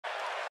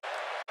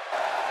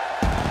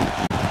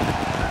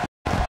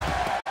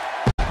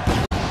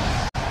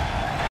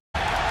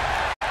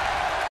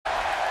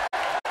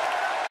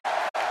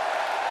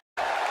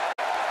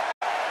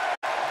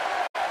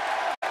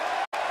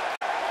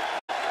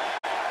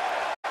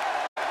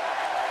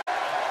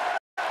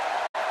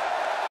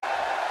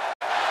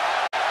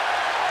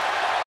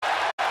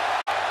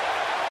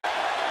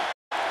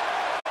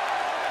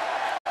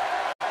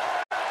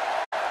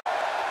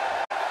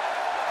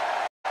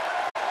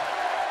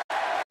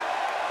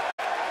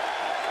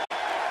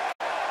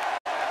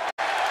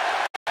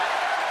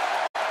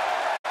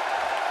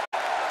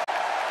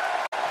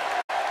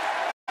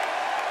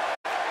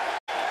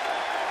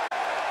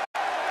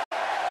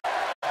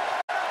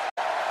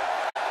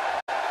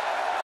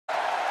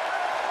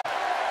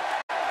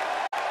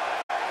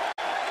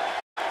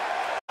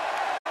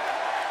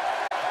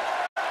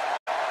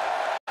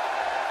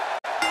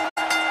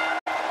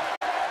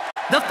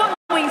The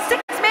following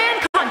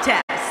six-man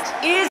contest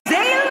is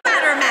a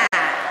ladder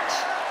match.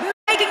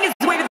 Making his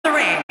way to the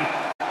ring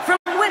from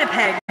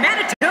Winnipeg,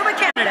 Manitoba,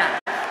 Canada,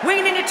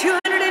 weighing in at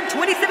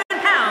 227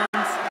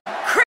 pounds,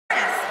 Chris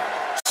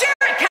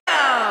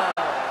Jericho.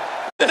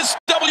 This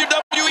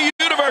WWE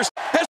Universe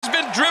has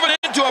been driven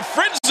into a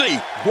frenzy.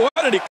 What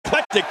an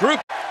eclectic group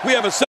we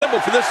have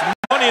assembled for this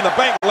Money in the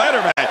Bank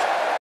ladder match.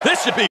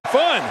 This should be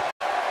fun.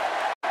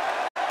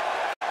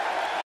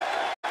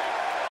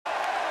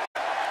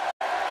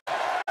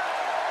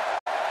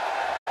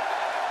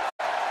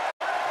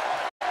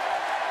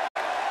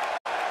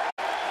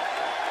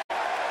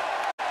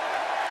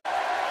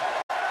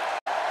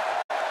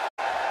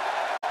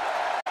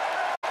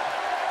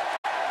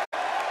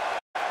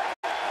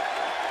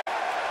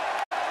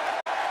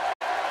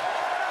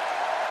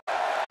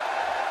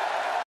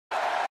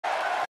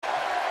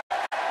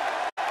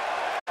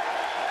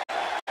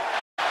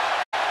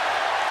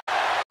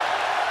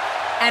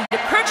 And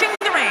approaching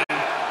the ring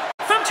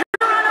from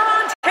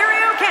Toronto,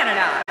 Ontario,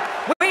 Canada,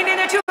 weighing in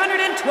at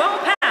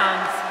 212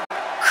 pounds,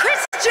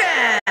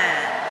 Christian.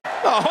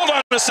 Oh, hold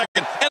on a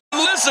second and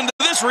listen to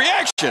this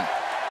reaction.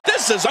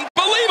 This is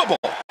unbelievable.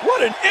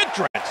 What an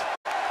entrance.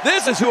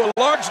 This is who a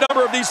large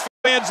number of these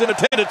fans in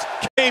attendance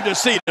came to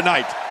see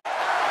tonight.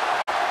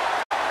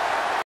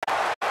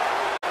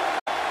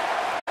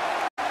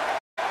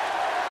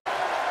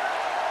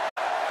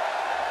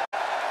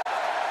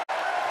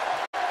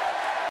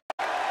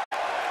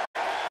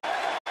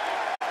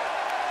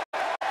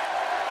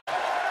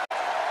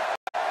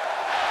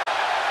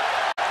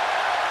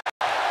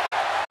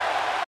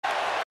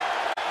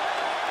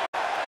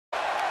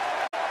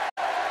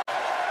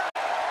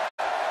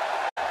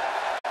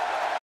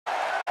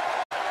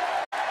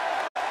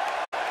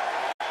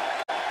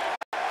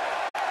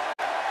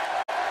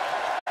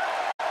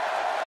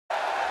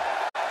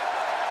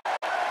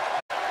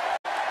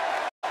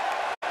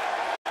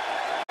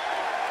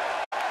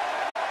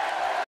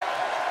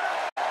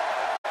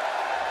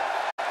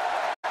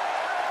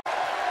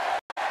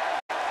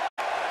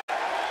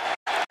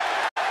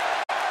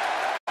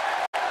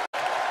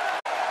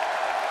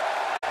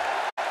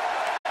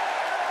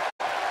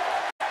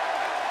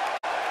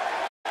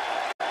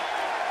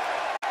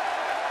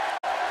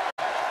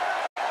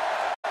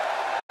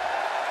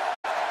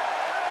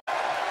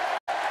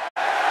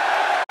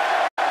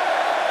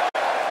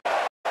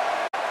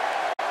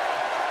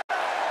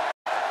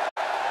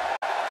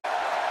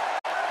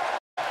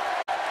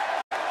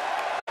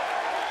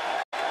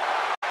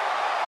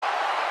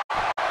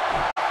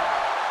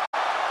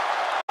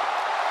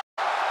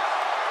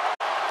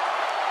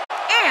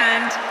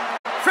 And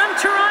from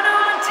Toronto,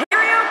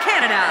 Ontario,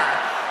 Canada,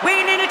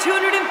 weighing in at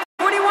 241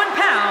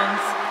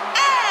 pounds,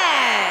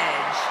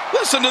 Edge.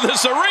 Listen to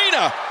this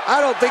arena. I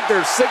don't think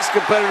there's 6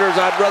 competitors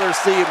I'd rather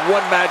see in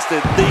one match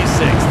than these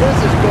 6. This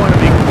is going to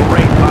be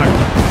great fun.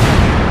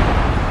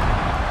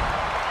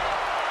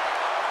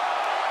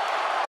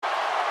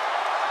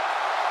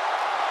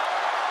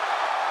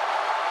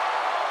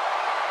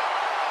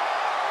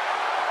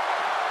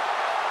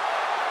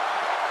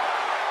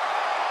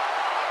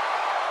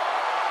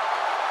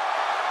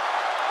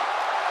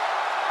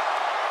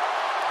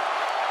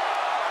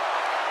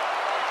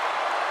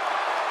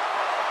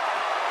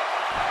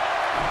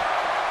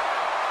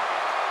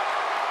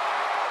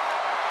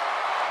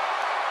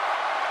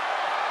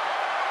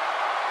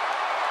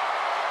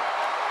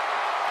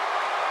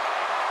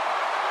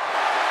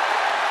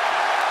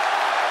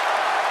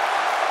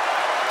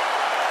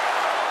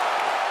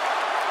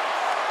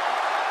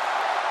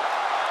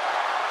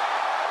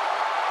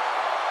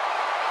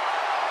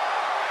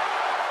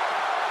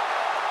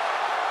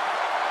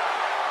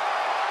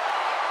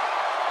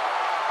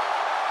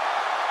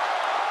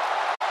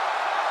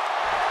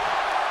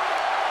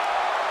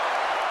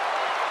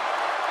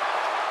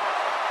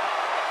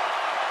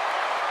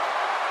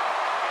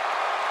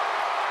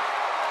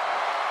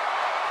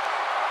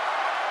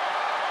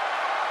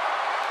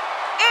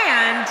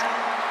 And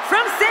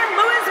from St.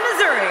 Louis,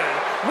 Missouri,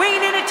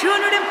 weighing in at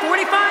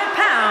 245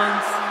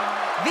 pounds,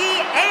 the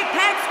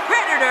Apex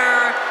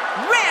Predator,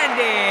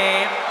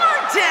 Randy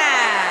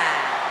Orton.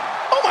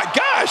 Oh my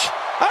gosh,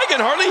 I can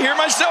hardly hear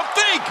myself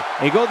think.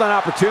 A golden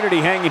opportunity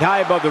hanging high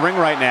above the ring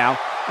right now,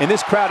 and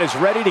this crowd is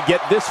ready to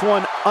get this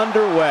one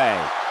underway.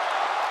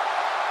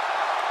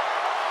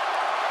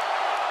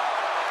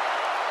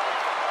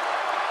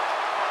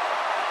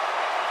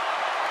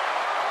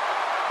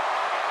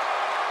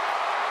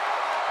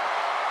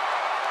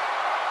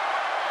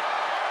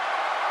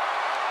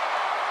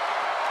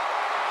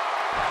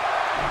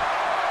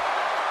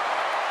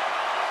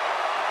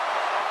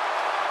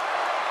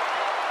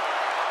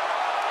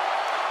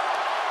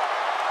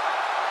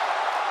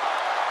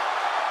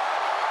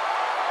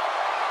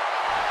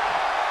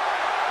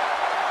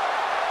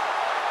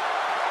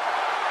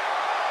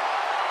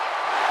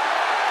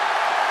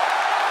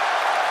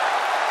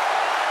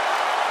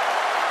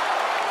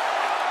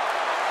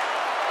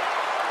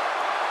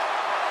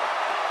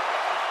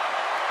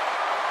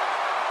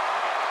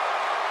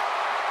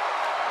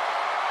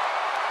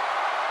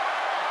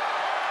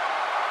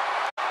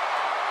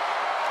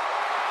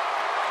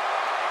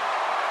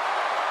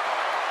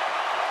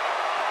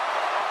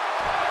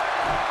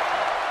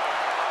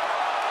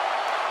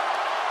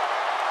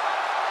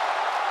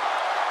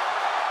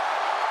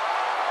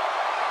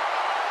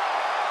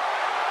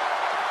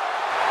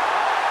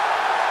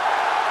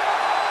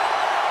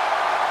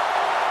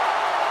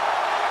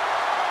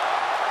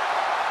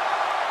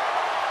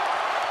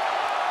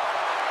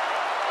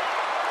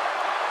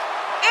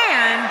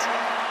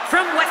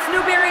 from West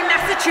Newbury,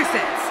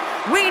 Massachusetts,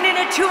 weighing in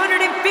at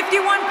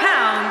 251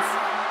 pounds,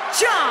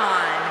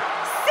 John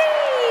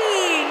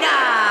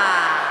Cena!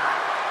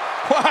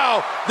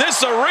 Wow,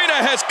 this arena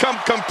has come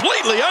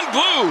completely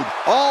unglued.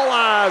 All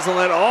eyes on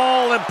that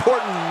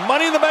all-important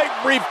Money in the Bank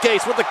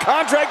briefcase with the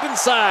contract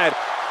inside,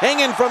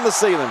 hanging from the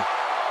ceiling.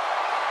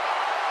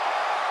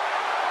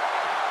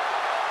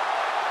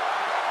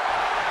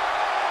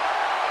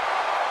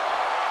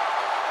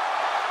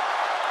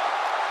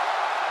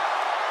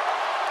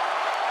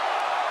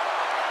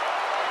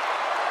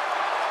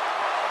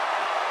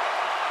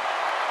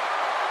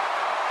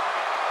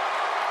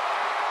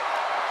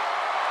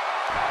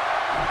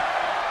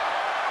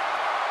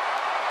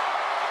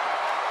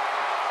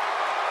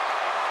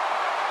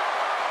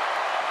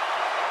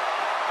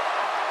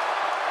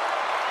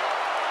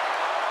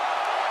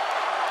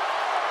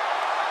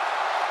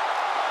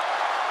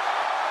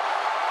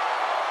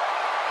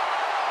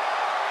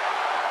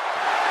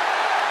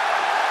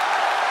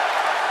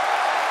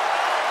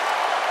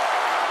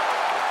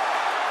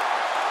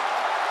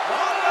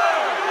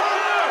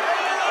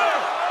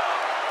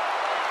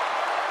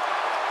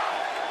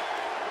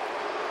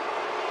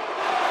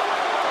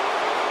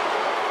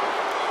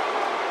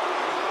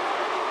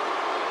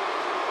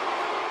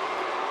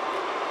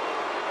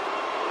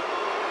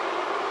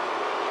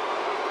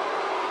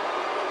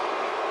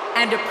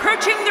 And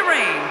approaching the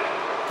ring,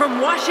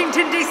 from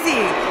Washington, D.C.,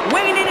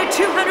 weighing in at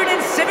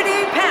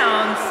 278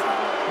 pounds,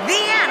 the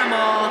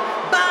Animal,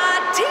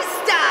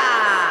 Batista!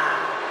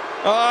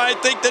 I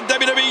think the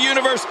WWE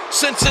Universe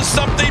senses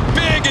something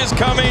big is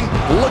coming.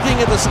 Looking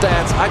at the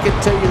stats, I can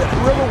tell you that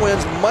whoever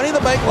wins Money in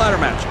the Bank ladder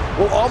match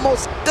will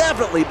almost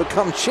definitely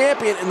become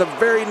champion in the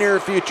very near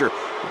future.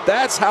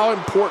 That's how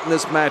important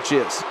this match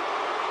is.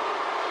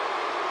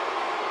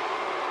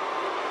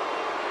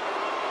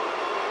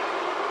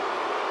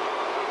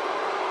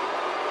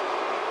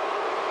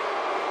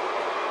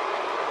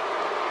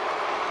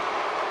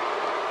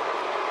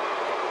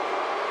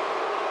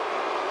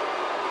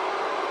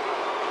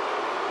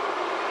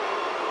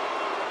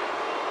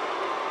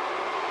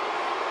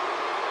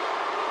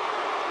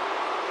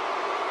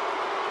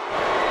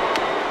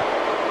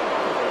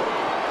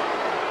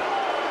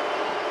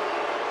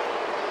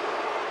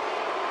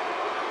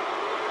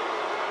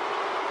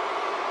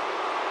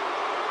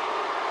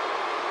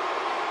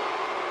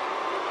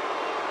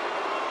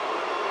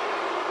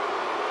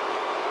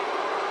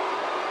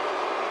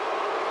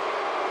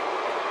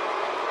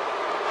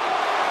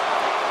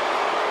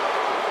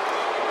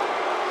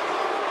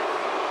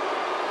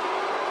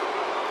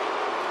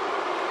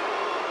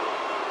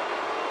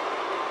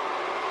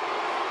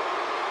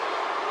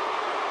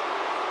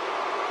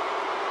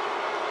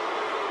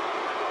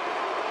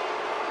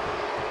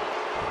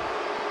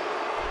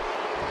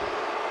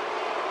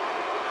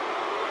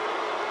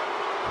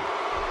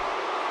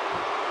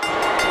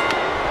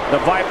 The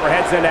Viper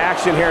heads into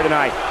action here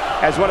tonight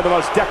as one of the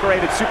most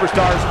decorated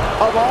superstars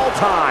of all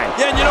time.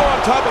 Yeah, and you know,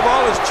 on top of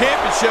all his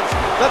championships,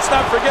 let's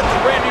not forget that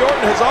Randy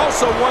Orton has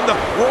also won the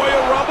Royal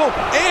Rumble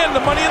and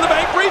the Money in the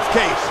Bank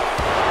briefcase.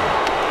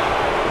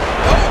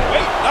 Oh,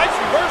 wait, nice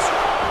reversal.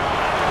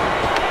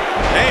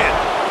 Man,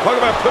 talk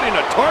about putting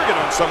a target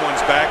on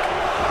someone's back.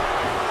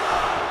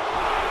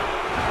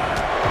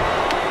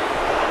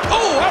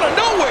 Oh, out of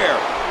nowhere.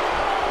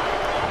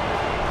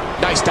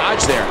 Nice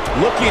dodge there.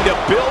 Looking to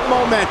build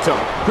momentum.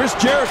 Chris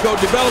Jericho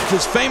developed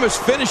his famous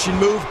finishing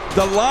move,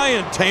 the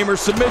Lion Tamer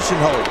submission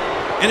hold.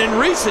 And in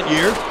recent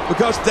years,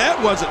 because that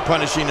wasn't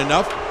punishing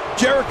enough,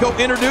 Jericho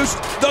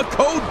introduced the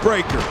Code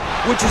Breaker,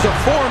 which is a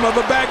form of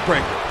a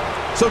backbreaker.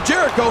 So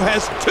Jericho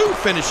has two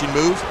finishing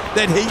moves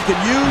that he can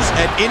use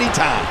at any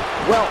time.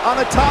 Well, on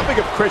the topic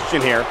of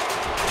Christian here,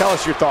 tell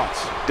us your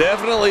thoughts.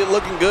 Definitely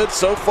looking good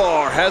so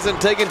far.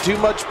 Hasn't taken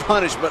too much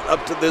punishment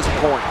up to this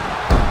point.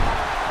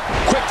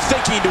 Quick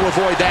thinking to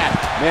avoid that.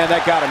 Man,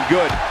 that got him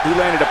good. He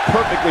landed a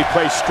perfectly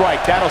placed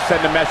strike. That'll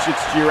send a message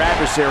to your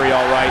adversary,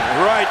 all right.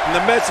 Right, and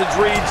the message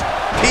reads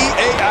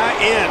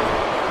P-A-I-N.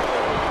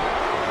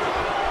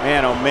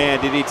 Man, oh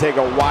man, did he take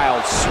a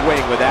wild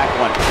swing with that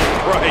one.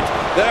 Right,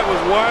 that was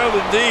wild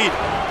indeed.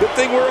 Good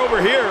thing we're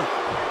over here.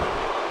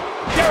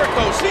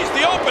 Jericho sees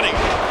the opening.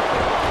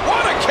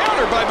 What a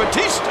counter by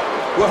Batista.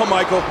 Well,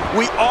 Michael,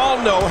 we all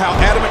know how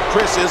adamant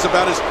Chris is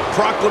about his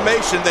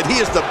proclamation that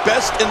he is the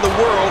best in the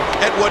world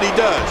at what he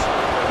does.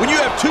 When you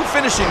have two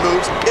finishing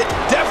moves, it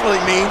definitely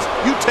means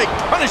you take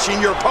punishing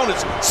your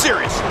opponents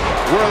seriously.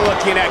 We're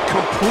looking at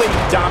complete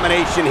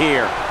domination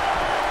here.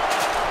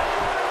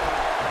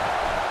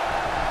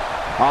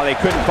 Oh, they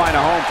couldn't find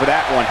a home for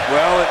that one.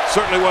 Well, it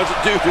certainly wasn't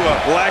due to a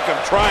lack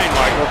of trying,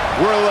 Michael.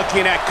 We're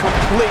looking at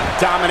complete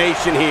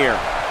domination here.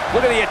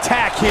 Look at the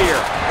attack here.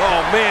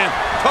 Oh, man,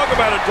 talk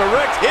about a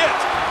direct hit.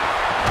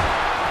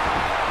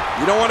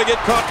 You don't want to get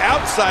caught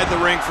outside the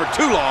ring for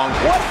too long.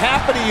 What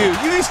happened to you?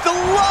 You used to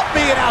love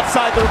being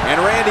outside the ring.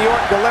 And Randy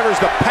Orton delivers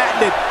the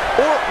patented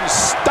Orton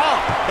stomp.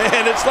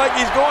 And it's like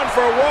he's going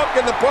for a walk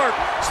in the park,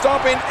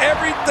 stomping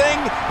everything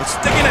that's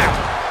sticking out.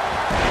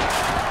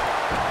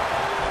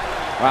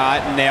 Wow,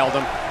 it nailed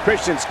him.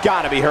 Christian's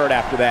got to be hurt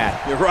after that.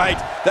 You're right.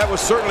 That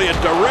was certainly a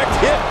direct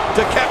hit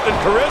to Captain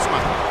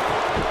Charisma.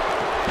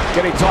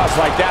 Getting tossed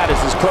like that is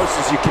as close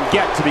as you can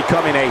get to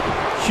becoming a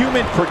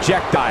human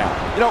projectile.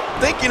 You know,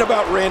 thinking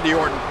about Randy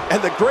Orton and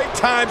the great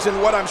times in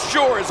what I'm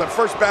sure is a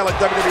first ballot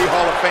WWE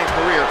Hall of Fame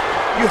career,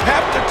 you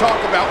have to talk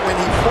about when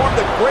he formed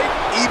the great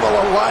evil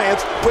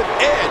alliance with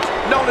Edge,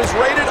 known as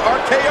Rated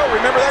RKO.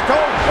 Remember that,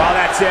 Cole? Well,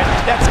 that's it.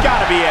 That's got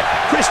to be it.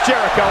 Chris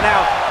Jericho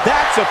now.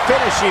 That's a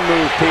finishing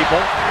move, people.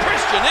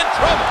 Christian in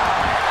trouble.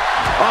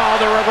 Oh,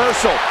 the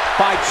reversal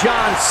by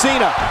John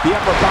Cena. The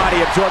upper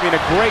body absorbing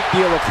a great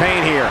deal of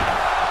pain here.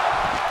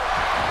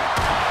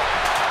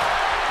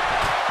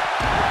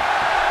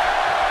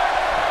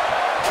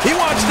 He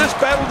wants this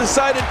battle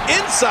decided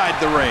inside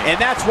the ring. And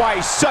that's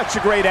why he's such a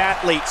great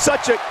athlete,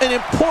 such an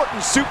important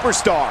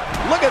superstar.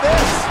 Look at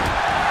this.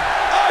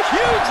 A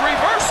huge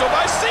reversal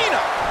by Cena.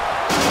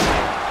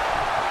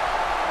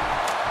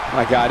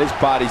 My God, his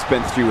body's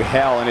been through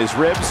hell, and his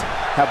ribs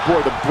have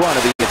bore the brunt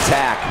of the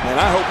attack. And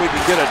I hope we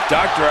can get a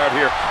doctor out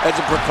here as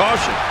a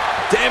precaution.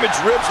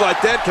 Damaged ribs like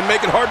that can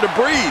make it hard to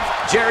breathe.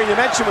 Jerry, you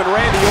mentioned when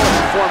Randy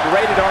Orton formed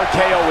Rated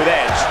RKO with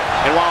Edge.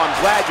 And while I'm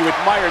glad you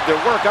admired their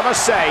work, I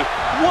must say,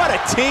 what a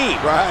team.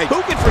 Right.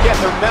 Who can forget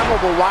their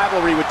memorable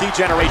rivalry with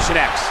D-Generation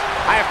X?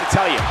 I have to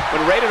tell you,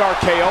 when Rated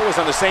RKO was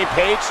on the same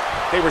page,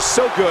 they were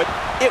so good,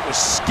 it was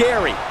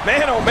scary.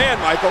 Man, oh man,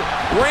 Michael.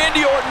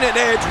 Randy Orton and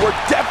Edge were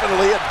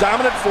definitely a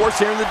dominant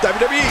force here in the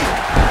WWE.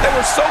 They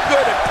were so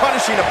good at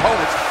punishing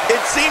opponents,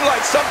 it seemed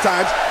like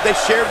sometimes they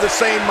shared the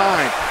same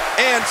mind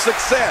and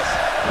success.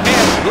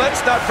 And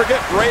let's not forget,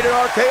 Rated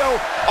RKO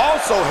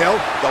also held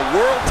the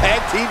World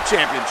Tag Team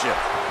Championship.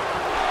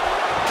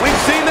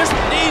 We've seen this.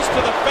 Knees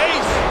to the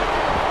face.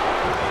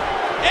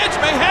 Edge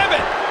may have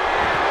it.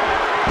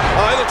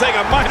 Oh, it'll take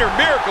a minor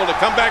miracle to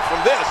come back from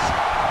this.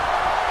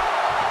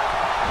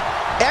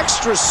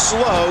 Extra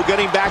slow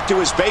getting back to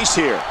his base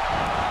here.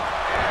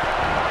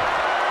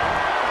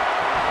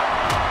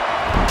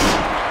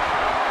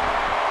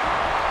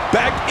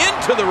 Back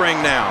into the ring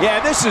now.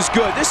 Yeah, this is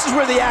good. This is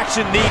where the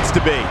action needs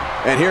to be.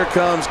 And here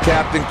comes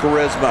Captain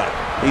Charisma.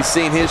 He's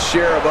seen his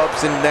share of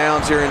ups and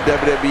downs here in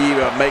WWE,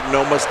 but make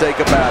no mistake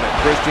about it.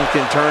 Christian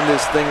can turn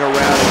this thing around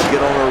and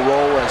get on a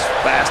roll as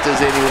fast as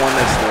anyone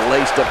that's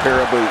laced a pair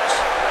of boots.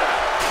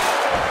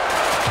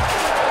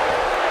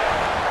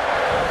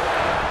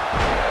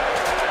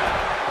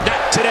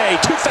 Not today,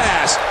 too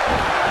fast.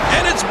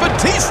 And it's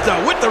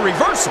Batista with the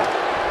reversal.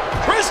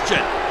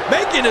 Christian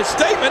making a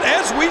statement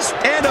as we...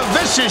 And a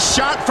vicious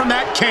shot from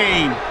that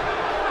cane.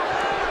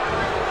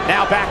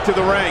 Now back to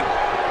the ring.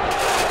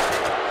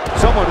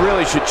 Someone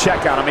really should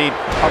check out. I mean,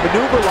 a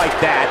maneuver like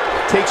that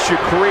takes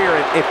your career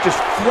and it just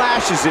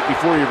flashes it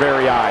before your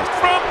very eyes.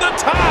 From the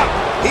top.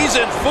 He's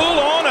in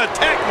full-on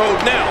attack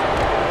mode now.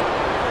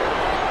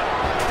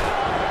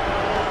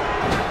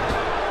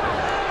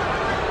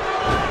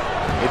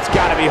 It's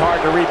got to be hard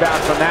to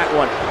rebound from that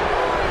one.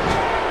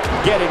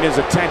 Getting his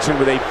attention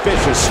with a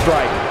vicious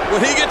strike.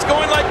 When he gets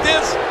going like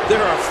this,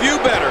 there are a few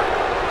better.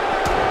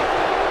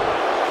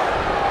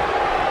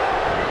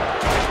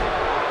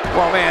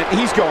 Well, man,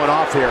 he's going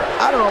off here.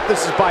 I don't know if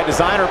this is by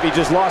design or if he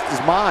just lost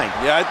his mind.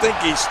 Yeah, I think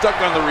he's stuck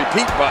on the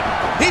repeat button.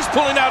 He's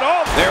pulling out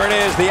all... There it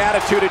is, the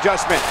attitude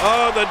adjustment.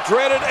 Oh, the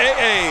dreaded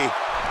AA.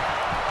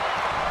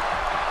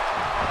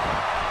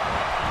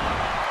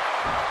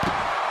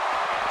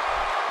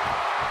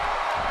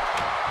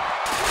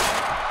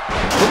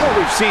 From what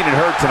we've seen and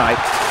heard tonight,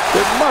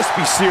 there must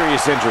be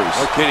serious injuries.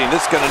 No kidding,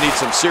 this is going to need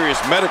some serious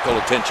medical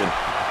attention.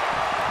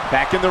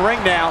 Back in the ring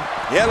now.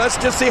 Yeah, let's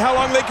just see how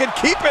long they can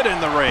keep it in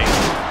the ring.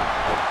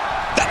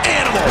 The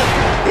animal!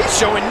 He's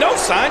showing no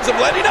signs of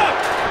letting up.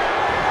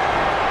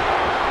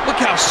 Look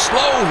how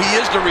slow he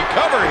is to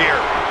recover here.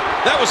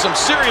 That was some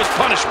serious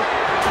punishment.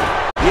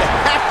 You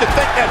have to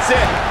think that's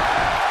it.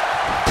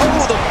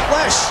 Oh, the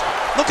flesh.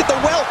 Look at the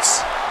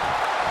welts.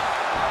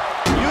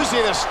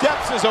 Using the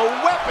steps as a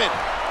weapon.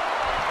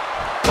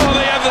 Oh,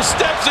 they have the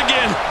steps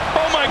again.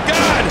 Oh, my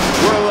God.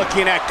 We're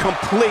looking at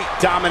complete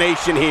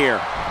domination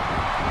here.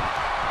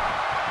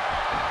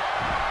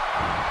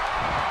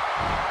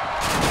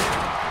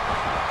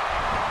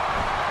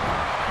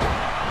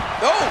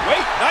 Oh,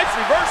 wait, nice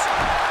reversal.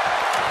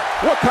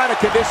 What kind of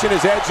condition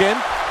is Edge in?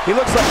 He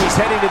looks like he's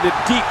heading into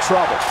deep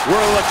trouble.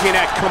 We're looking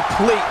at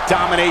complete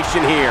domination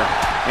here.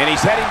 And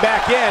he's heading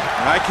back in.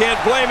 I can't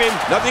blame him.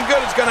 Nothing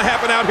good is going to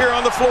happen out here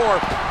on the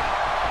floor.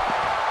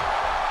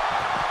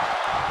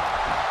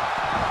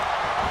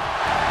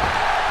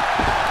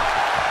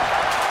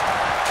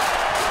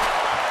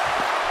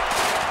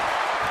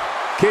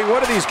 King,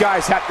 what do these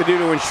guys have to do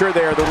to ensure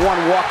they are the one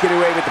walking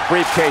away with the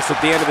briefcase at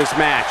the end of this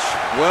match?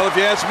 Well, if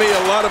you ask me,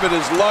 a lot of it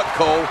is luck,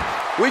 Cole.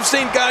 We've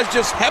seen guys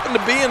just happen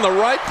to be in the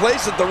right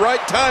place at the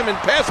right time in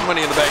past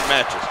Money in the Bank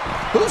matches.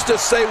 Who's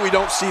to say we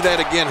don't see that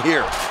again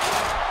here?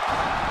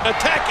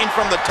 Attacking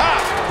from the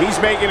top. He's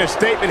making a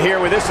statement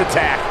here with this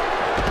attack.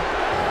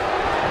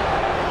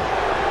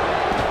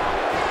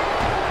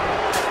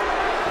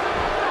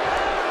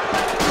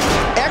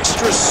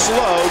 Extra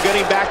slow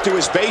getting back to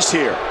his base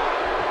here.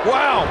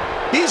 Wow,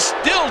 he's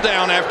still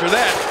down after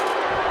that.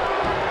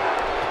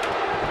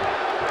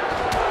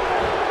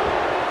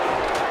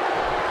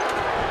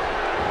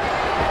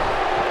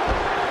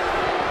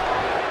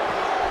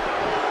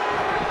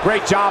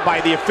 Great job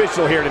by the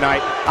official here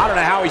tonight. I don't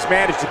know how he's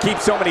managed to keep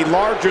so many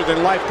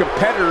larger-than-life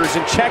competitors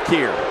in check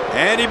here.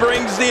 And he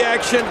brings the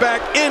action back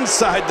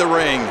inside the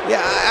ring.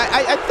 Yeah,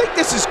 I think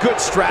this is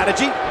good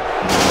strategy.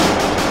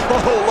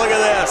 Oh, look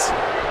at this.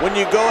 When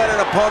you go at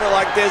an opponent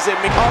like this, it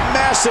means A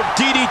massive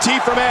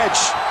DDT from Edge.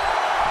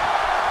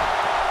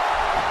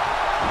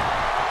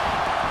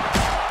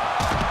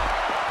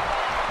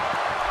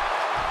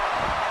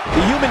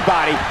 The human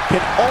body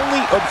can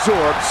only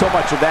absorb so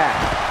much of that.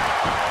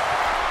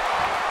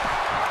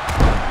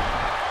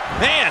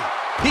 Man,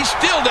 he's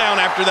still down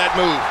after that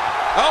move.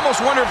 I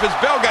almost wonder if his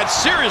bell got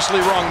seriously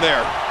wrong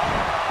there.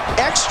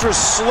 Extra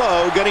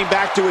slow getting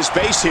back to his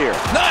base here.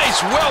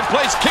 Nice,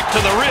 well-placed kick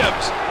to the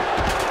ribs.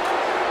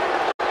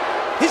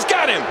 He's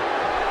got him.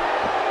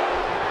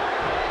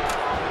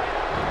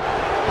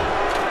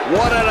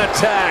 what an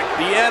attack.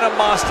 The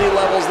animosity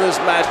levels in this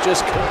match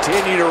just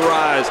continue to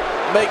rise.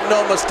 Make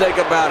no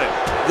mistake about it.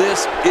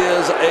 This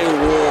is a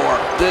war.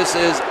 This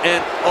is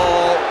an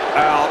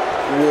all-out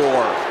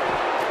war.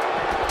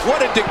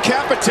 What a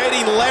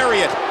decapitating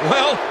lariat.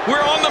 Well,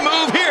 we're on the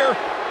move here.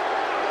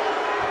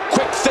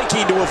 Quick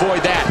thinking to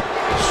avoid that.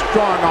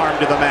 Strong arm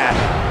to the mat.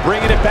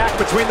 Bringing it back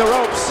between the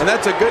ropes. And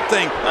that's a good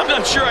thing. I'm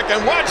not sure I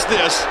can watch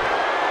this.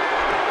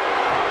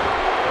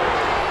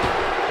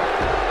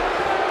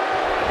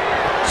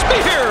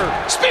 Spear!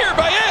 Spear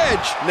by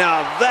Edge!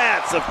 Now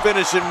that's a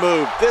finishing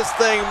move. This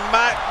thing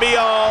might be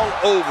all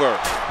over.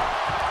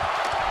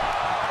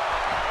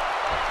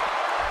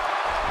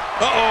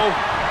 Uh-oh.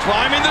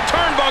 Climbing the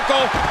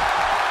turnbuckle.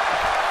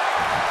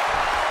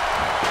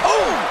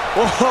 Oh!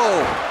 Whoa!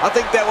 I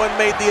think that one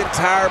made the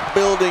entire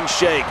building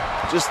shake.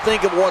 Just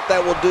think of what that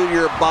will do to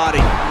your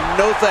body.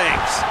 No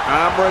thanks.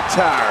 I'm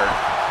retired.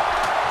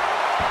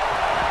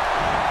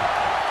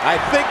 I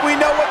think we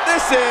know what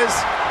this is.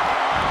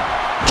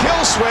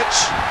 Kill switch.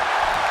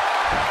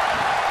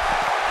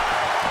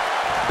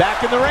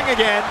 Back in the ring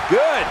again.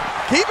 Good.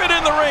 Keep it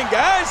in the ring,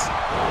 guys.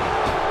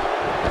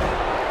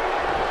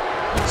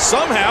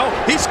 Somehow,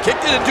 he's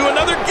kicked it into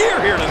another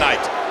gear here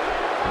tonight.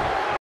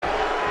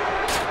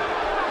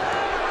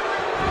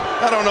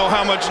 I don't know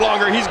how much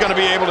longer he's going to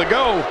be able to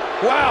go.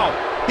 Wow,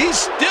 he's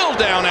still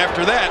down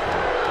after that.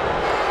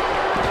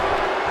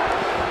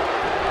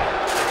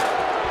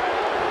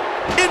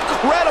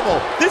 Incredible.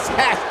 This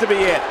has to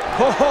be it.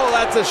 Oh,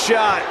 that's a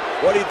shot.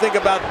 What do you think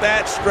about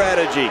that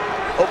strategy?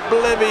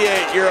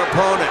 Obliviate your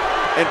opponent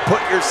and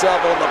put yourself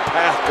on the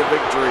path to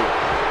victory.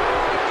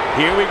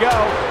 Here we go.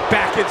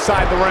 Back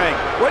inside the ring.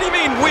 What do you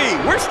mean we?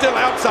 We're still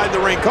outside the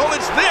ring, Cole.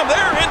 It's them.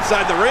 They're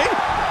inside the ring.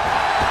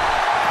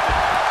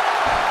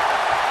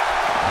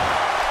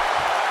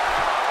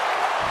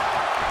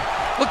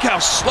 Look how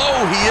slow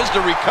he is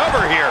to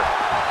recover here.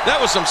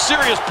 That was some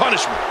serious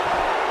punishment.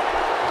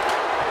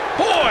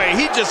 Boy,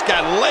 he just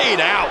got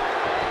laid out.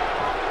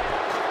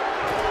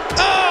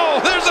 Oh,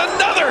 there's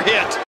another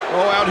hit.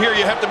 Oh, out here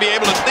you have to be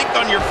able to think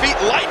on your feet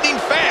lightning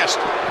fast.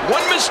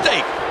 One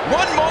mistake,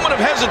 one moment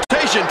of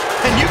hesitation,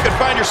 and you could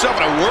find yourself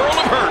in a world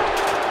of hurt.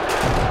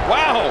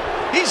 Wow,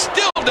 he's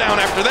still down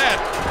after that.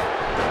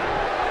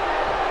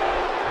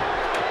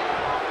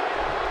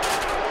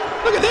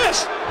 Look at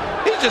this.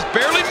 He's just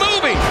barely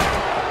moving.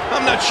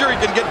 I'm not sure he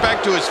can get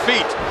back to his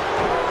feet.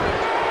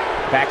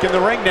 Back in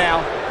the ring now.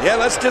 Yeah,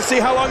 let's just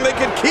see how long they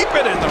can keep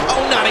it in the ring.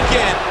 Oh, not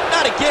again.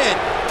 Not again.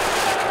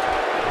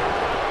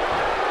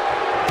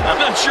 I'm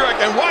not sure I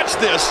can watch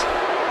this.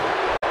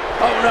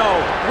 Oh no,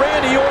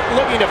 Randy Orton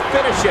looking to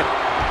finish it.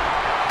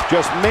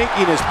 Just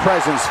making his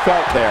presence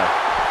felt there.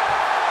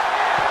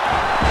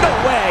 No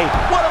way,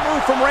 what a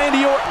move from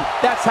Randy Orton.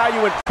 That's how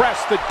you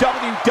impress the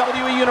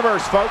WWE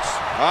Universe, folks.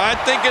 I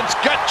think it's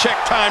gut check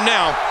time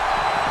now.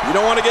 You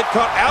don't want to get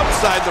caught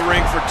outside the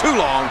ring for too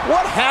long.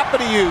 What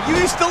happened to you? You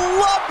used to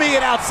love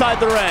being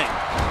outside the ring.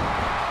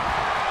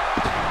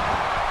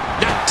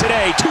 Not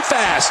today, too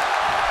fast.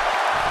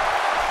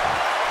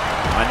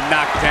 A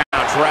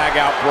knockdown,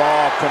 drag-out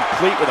brawl,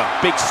 complete with a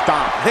big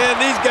stomp. And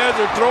these guys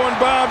are throwing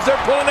bombs.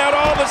 They're pulling out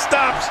all the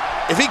stops.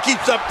 If he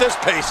keeps up this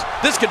pace,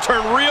 this could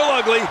turn real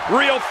ugly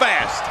real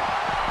fast.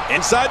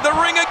 Inside the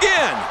ring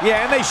again.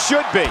 Yeah, and they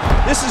should be.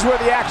 This is where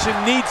the action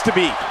needs to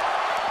be.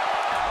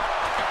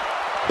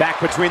 Back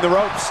between the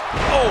ropes.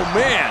 Oh,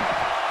 man.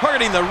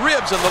 Targeting the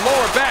ribs and the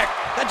lower back.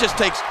 That just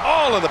takes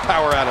all of the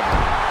power out of him.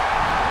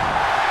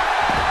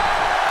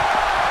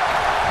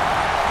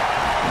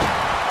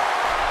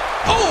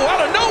 Oh,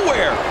 out of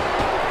nowhere.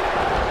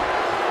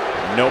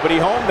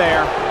 Nobody home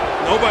there.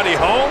 Nobody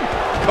home?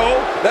 Cole,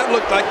 that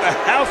looked like the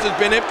house has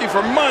been empty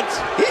for months.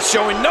 He's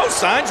showing no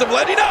signs of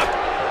letting up.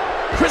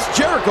 Chris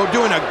Jericho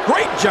doing a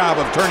great job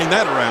of turning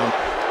that around.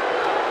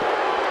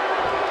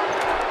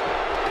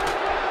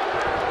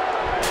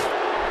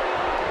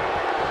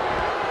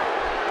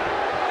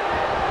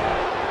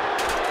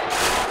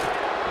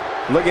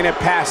 Looking at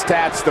past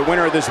stats, the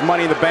winner of this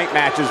Money in the Bank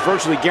match is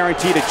virtually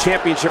guaranteed a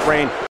championship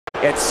reign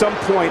at some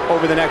point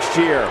over the next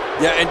year.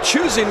 Yeah, and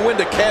choosing when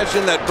to cash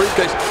in that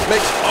briefcase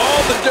makes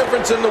all the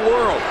difference in the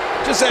world.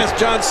 Just ask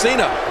John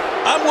Cena.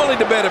 I'm willing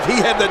to bet if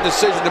he had that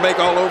decision to make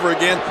all over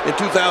again in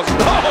 2000.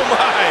 Oh,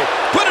 my!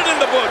 Put it in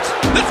the books.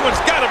 This one's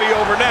got to be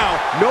over now.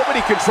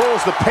 Nobody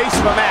controls the pace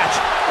of a match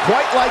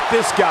quite like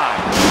this guy.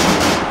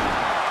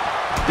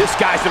 This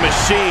guy's a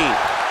machine.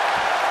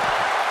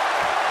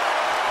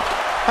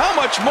 How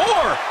much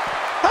more?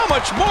 How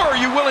much more are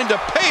you willing to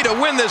pay to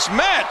win this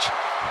match?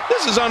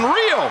 This is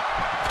unreal.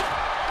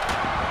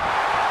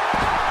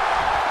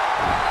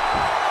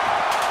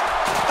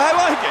 I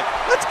like it.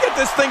 Let's get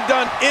this thing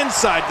done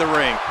inside the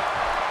ring.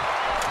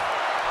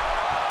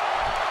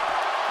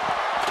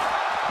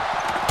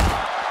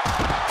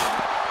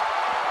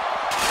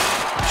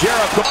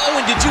 Jericho. Oh,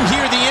 and did you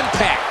hear the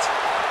impact?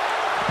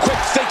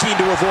 Quick thinking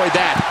to avoid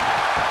that.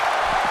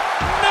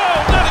 No,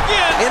 not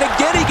again. And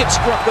again he gets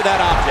struck with that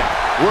object.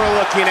 We're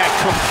looking at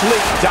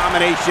complete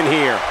domination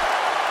here.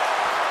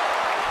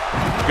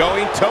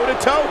 Going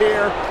toe-to-toe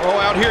here. Oh,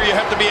 out here you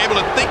have to be able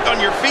to think on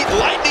your feet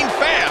lightning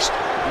fast.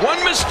 One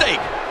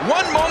mistake,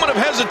 one moment of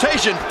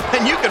hesitation,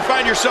 and you can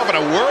find yourself in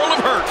a world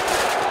of hurt.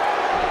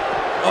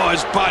 Oh,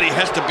 his body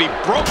has to be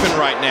broken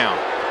right now.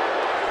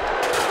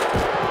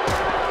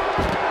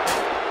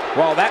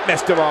 Well, that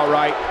messed him all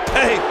right.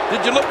 Hey,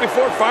 did you look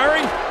before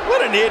firing?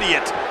 What an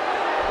idiot.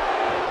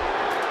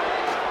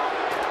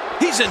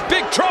 He's in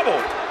big trouble.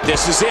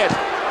 This is it.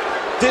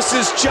 This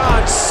is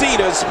John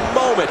Cena's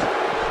moment.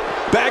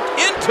 Back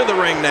into the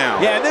ring now.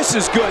 Yeah, this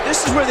is good.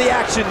 This is where the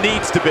action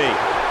needs to be.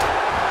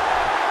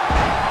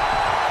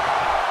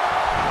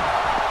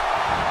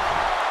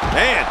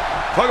 Man,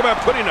 talk about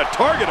putting a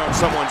target on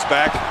someone's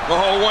back.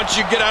 Oh, once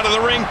you get out of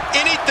the ring,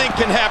 anything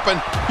can happen.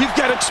 You've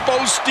got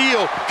exposed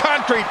steel,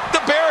 concrete,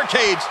 the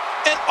barricades,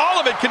 and all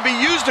of it can be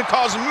used to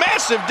cause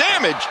massive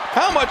damage.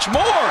 How much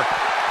more?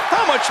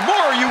 How much more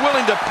are you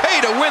willing to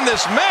pay to win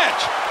this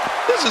match?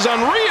 This is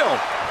unreal.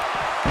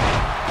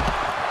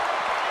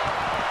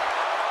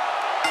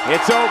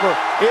 It's over.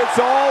 It's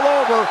all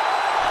over.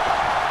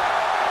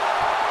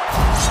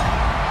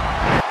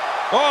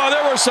 Oh,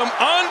 there were some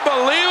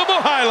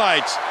unbelievable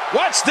highlights.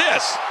 Watch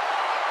this.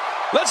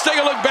 Let's take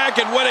a look back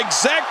at what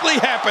exactly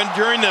happened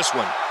during this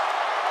one.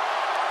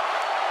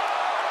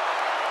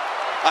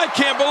 I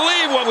can't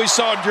believe what we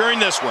saw during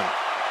this one.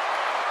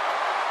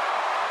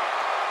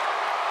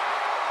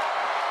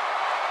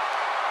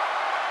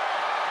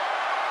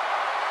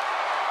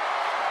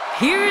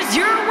 Here's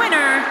your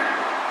winner,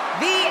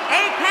 the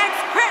Apex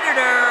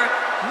Predator,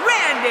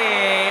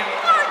 Randy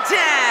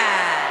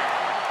Orton.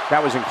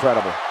 That was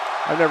incredible.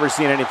 I've never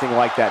seen anything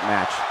like that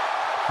match.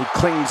 He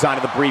clings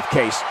onto the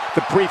briefcase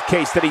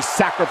that he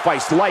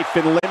sacrificed life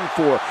and limb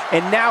for,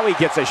 and now he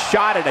gets a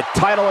shot at a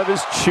title of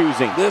his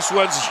choosing. This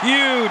was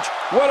huge.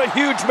 What a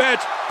huge match.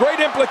 Great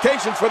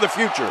implications for the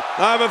future.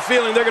 I have a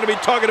feeling they're going to be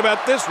talking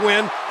about this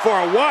win for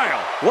a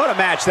while. What a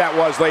match that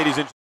was, ladies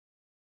and gentlemen.